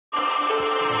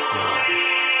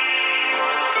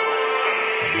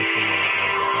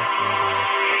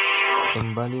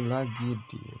Kembali lagi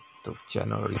di YouTube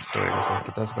channel itu.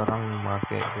 Kita sekarang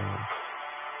memakai dengan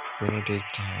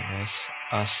Benedetta, guys,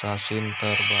 assassin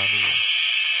terbaru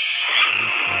di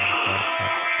server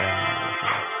FM, guys.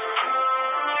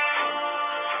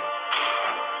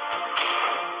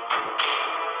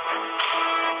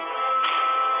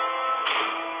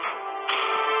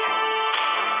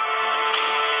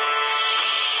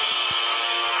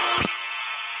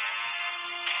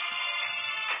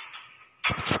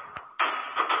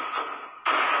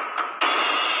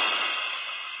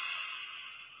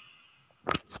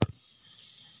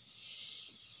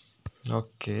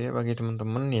 Oke, bagi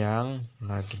teman-teman yang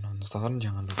lagi nonton,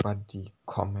 jangan lupa di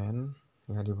komen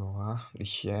ya di bawah, di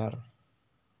share,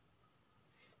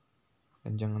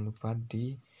 dan jangan lupa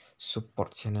di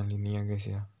support channel ini ya guys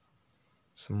ya.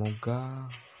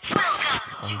 Semoga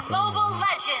konten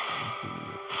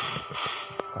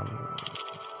kami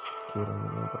kirim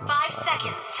ini bermanfaat. 5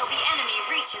 seconds till the enemy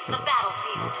reaches the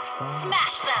battlefield.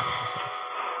 Smash them.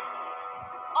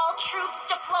 All troops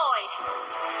deployed.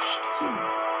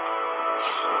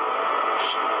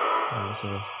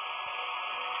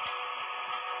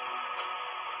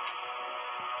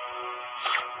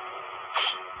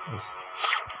 Yes.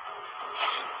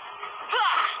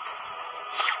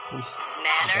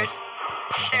 Manners?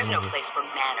 There's no place for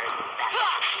manners in battle.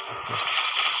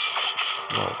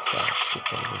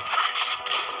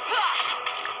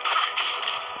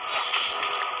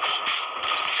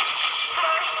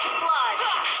 First blood.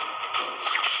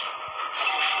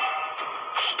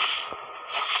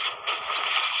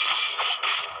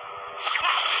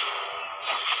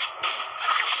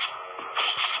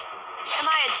 Am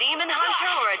I a demon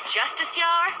hunter or a justice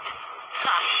yar?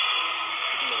 Ha!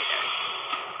 Neither.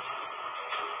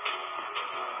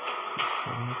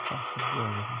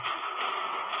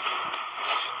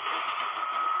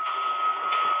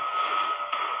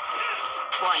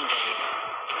 One day,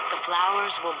 the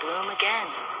flowers will bloom again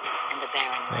in the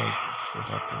barren land. An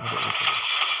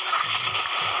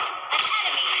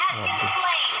enemy has been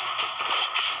slain.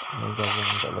 Am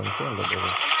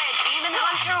I a demon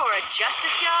hunter or a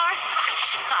justice yar?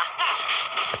 Ha!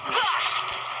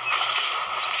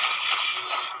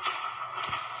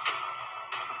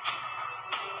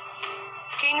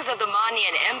 Kings of the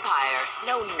Manian Empire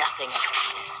know nothing of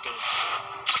honesty.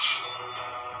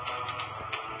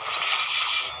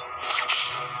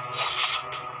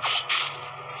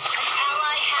 An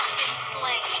ally has been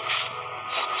slain.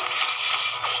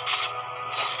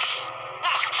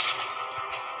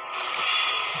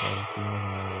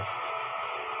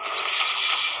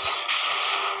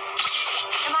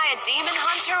 Am I a demon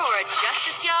hunter or a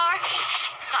justice yar?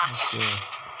 Ha!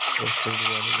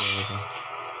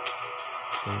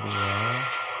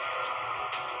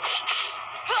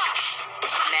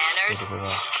 Manners?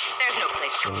 There's no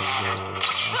place for manners.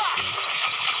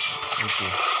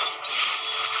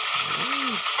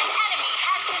 An enemy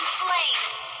has been slain.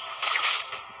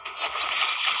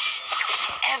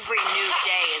 Every new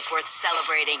day is worth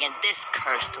celebrating in this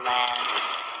cursed land.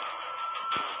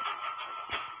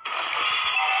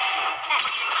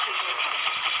 Executed.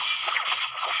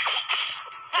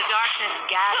 The darkness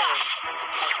gathers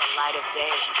as the light of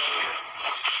day fades.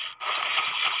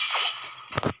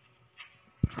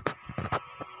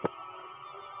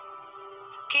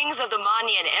 Kings of the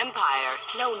Manian Empire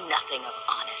know nothing of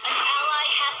honesty. An ally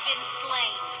has been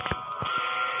slain.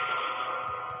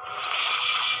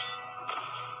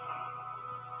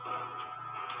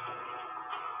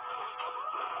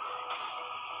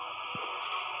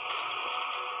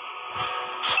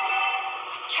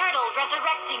 Turtle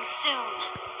resurrecting soon.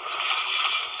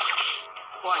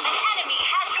 An enemy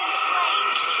has been slain.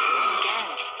 Again.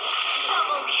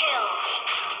 Double kill.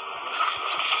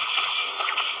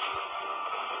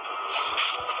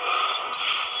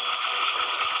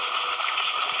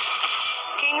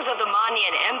 Kings of the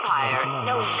Manian Empire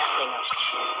know nothing of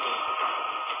honesty.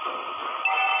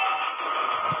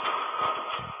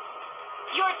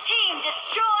 Your team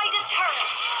destroyed a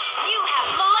turret. You have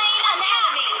slain an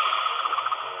enemy.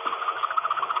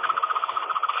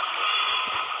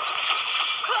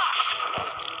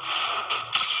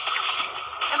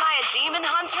 Am I a demon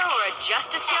hunter or a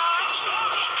justice yar?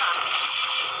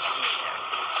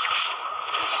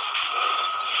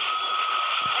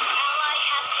 An ally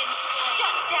has been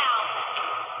shut down.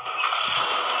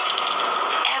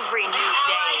 Every new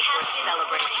day is worth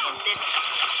celebrating in this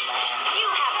land.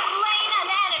 You have slain an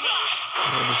enemy.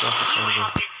 You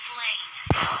have been slain.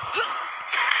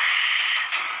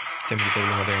 Kita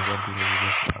belum ada yang buat dulu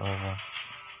guys.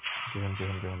 Jangan.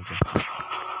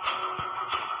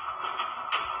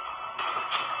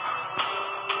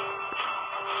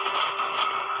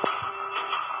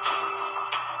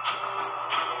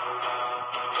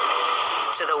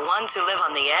 ones who live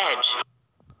on the edge.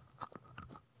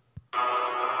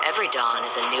 Every dawn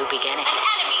is a new beginning. An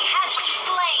enemy has been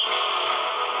slain.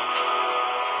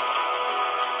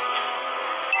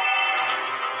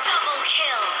 Double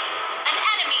kill. An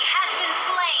enemy has been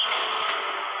slain.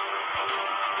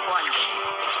 One day,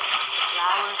 the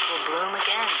flowers will bloom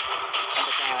again in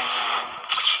the barren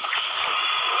lands.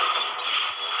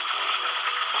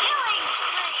 Killing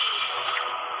spree.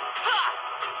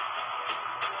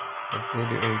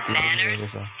 Manners.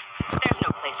 There's no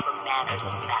place for manners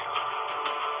in battle.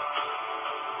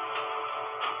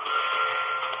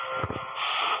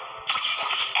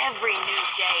 Every new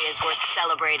day is worth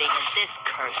celebrating in this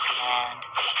cursed land.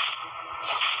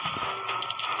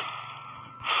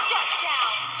 Shut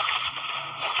down!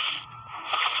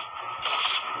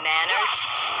 Manners?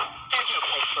 There's no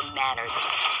place for manners.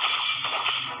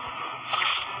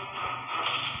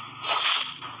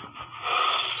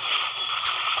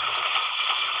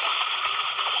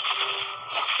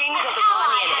 Kings of the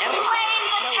Monian Empire know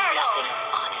nothing of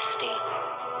honesty.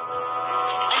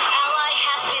 An ally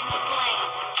has been slain.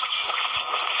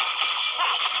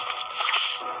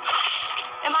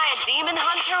 Am I a demon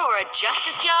hunter or a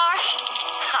justice yar?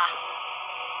 Ha!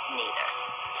 Neither.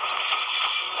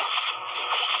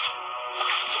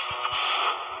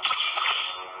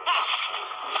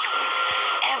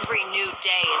 Every new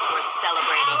day is worth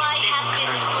celebrating in this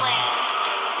cursed land.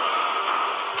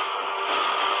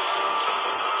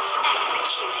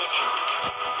 Executed.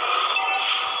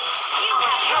 You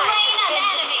have slain an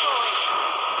enemy.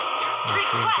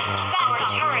 Request back. Our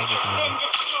turret has been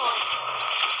destroyed.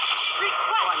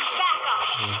 Request backup.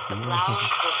 The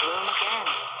flowers will bloom again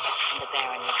in the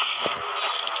barren lands.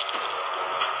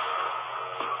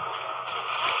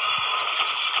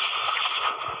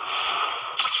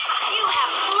 You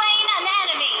have slain an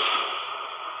enemy.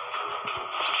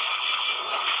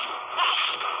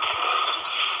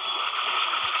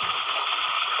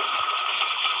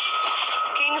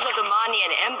 Kings of the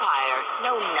Monian Empire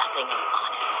know nothing of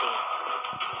honesty.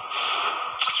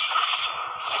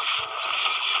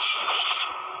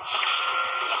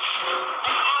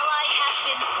 An ally has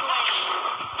been slain.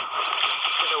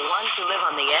 For the ones who live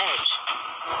on the edge,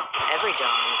 every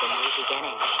dawn is a new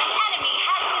beginning. An enemy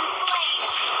has been slain.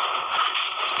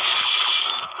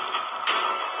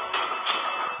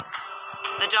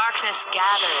 The darkness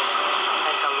gathers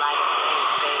as the light of day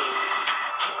fades.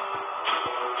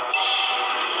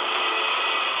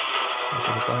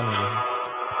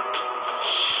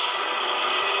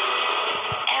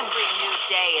 Every new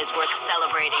day is worth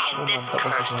celebrating in this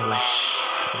cursed land.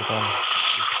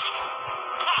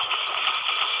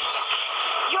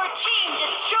 Your team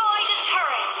destroyed a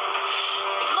turret.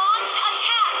 Launch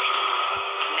attack.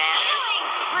 Manners? Killing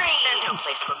spree. There's no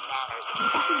place for manners.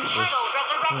 Turtle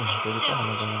resurrecting soon.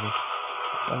 Every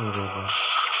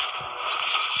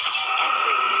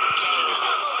new day is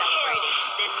worth celebrating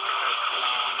in this cursed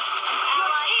land.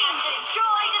 Your team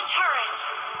destroyed a turret.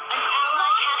 An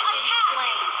ally has been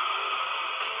slain.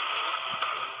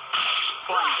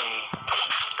 One day,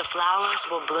 the flowers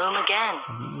will bloom again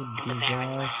in the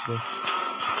barren lands.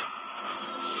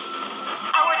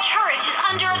 Our turret is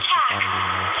under attack.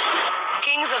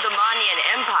 Kings of the Monian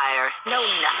Empire know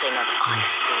nothing of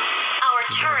honesty. Our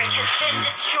turret has been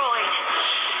destroyed.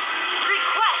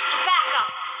 Request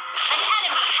backup. An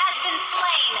enemy has been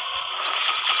slain.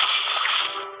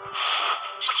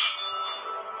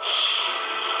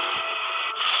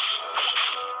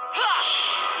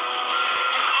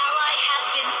 An ally has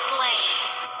been slain.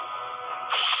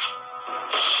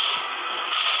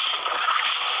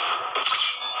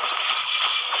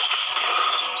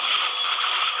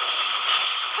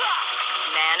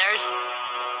 Manners?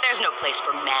 There's no place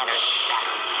for manners in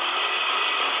battle.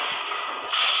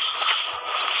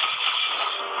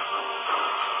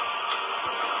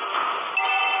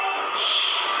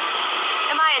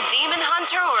 Am I a demon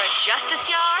hunter or a justice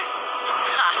yar?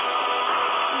 Ha!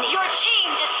 Your team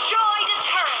destroyed a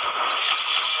turret.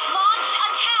 Launch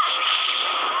attack.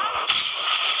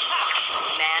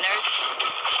 Manners?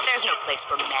 There's no place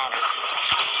for manners.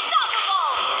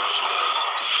 Unstoppable!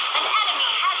 An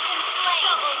enemy has been slain.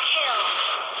 Double kill.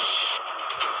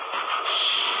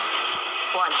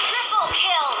 One. Triple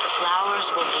kill. The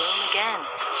flowers will bloom again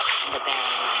in the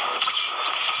barren lands.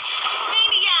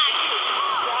 Maniac!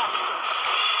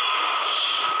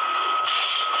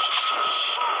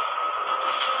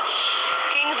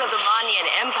 Kings of the Monian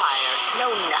Empire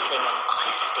know nothing of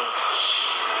honesty.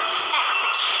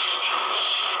 Executed.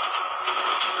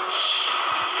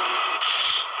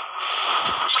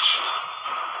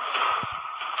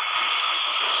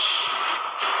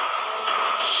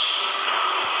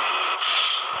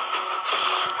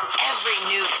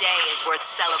 worth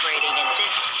celebrating in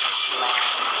this land.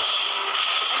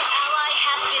 An ally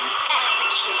has been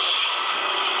executed.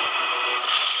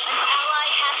 An ally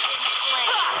has been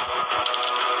slain.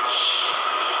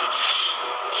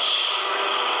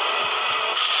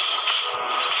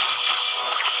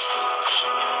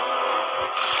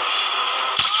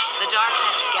 The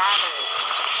darkness gathers.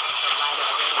 The light of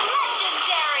day.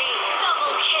 Legendary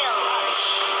double kill.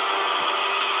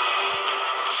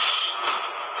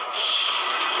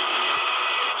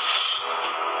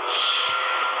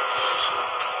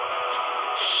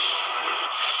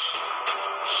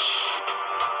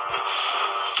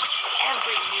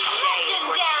 Every new day is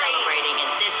worth celebrating in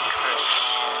this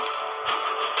cursed land.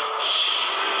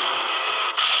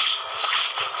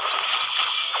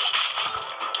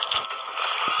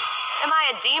 Am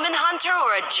I a demon hunter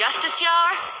or a justice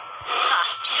yar? Huh.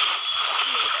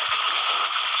 Neither.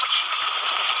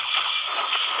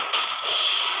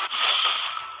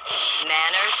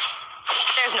 Manners?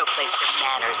 There's no place for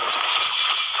manners in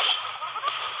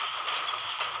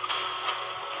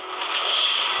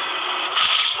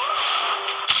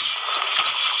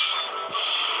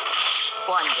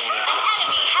one day, an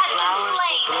enemy has flowers been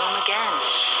slain. Will bloom again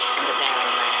in the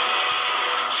barren land.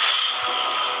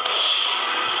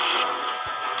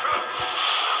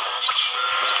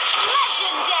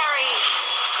 Legendary!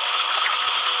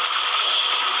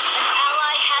 An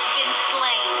ally has been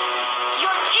slain.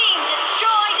 Your team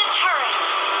destroyed a turret.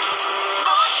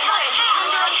 Our turret is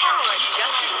under attack.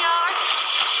 Justice yard?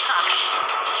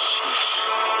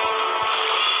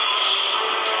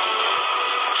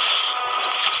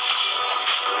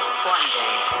 One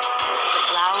day, the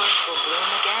flowers will bloom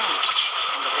again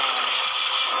in the barren.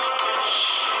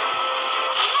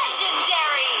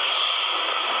 Legendary!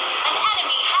 An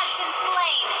enemy has been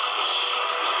slain.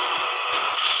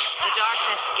 The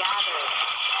darkness gathers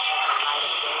as the light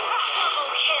of day. Double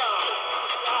kill.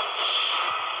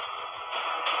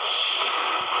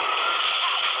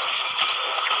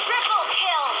 Triple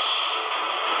kill.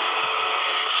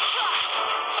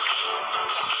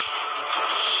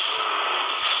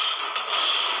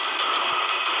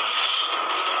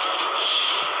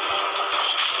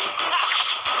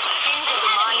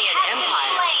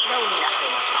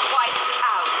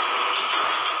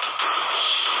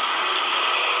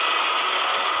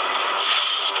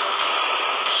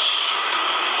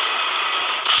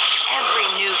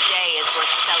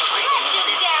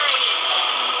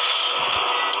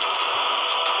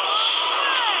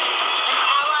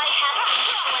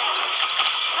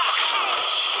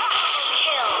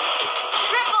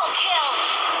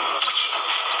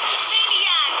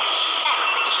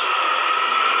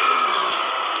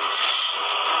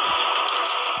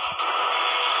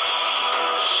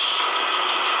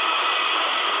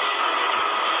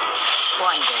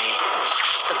 One day,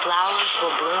 the flowers will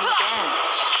bloom again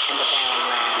in the barren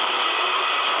land.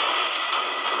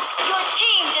 Your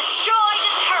team destroyed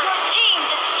a turret. Your team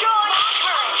destroyed a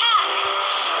turret. Attack!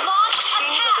 Launch attack!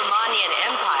 Kings of the Manian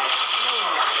Empire know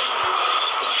nothing about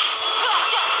this.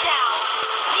 Shut down!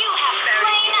 You have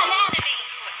slain an enemy!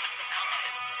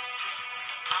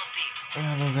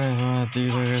 Aduh guys, mati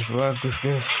udah guys, bagus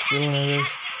guys, skillnya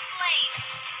guys.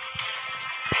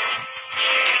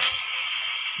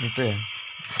 Itu ya.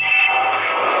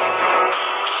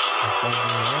 An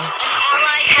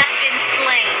ally has been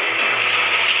slain.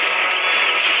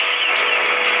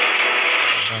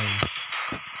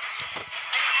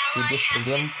 Video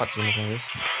sekalian 4 sebenarnya guys.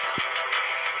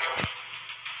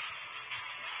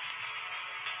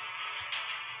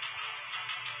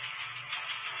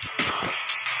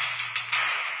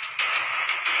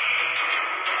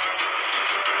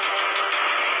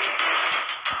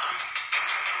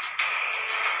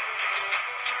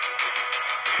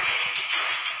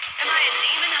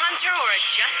 Or a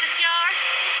justice yard?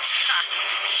 Huh.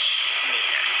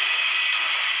 Neither.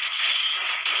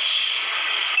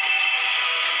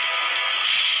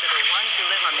 To the ones who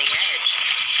live on the edge.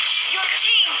 Your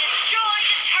team destroyed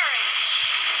a turret.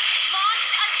 Launch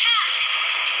attack.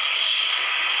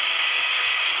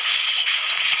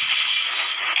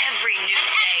 Every new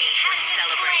day is worth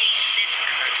celebrating in this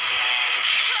cursed land.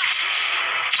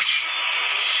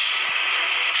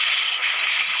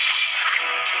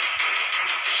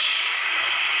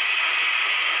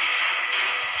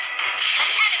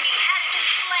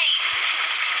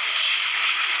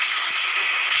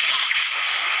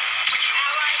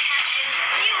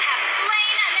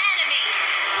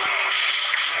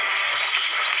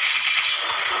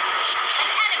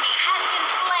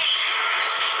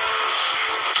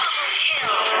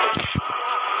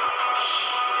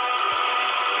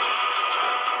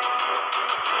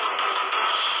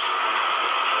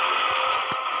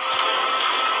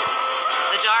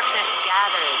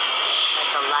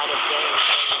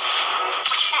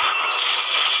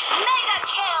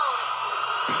 kill.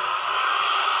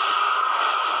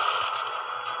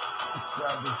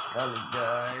 Habis sekali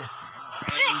guys.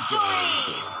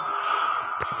 Victory.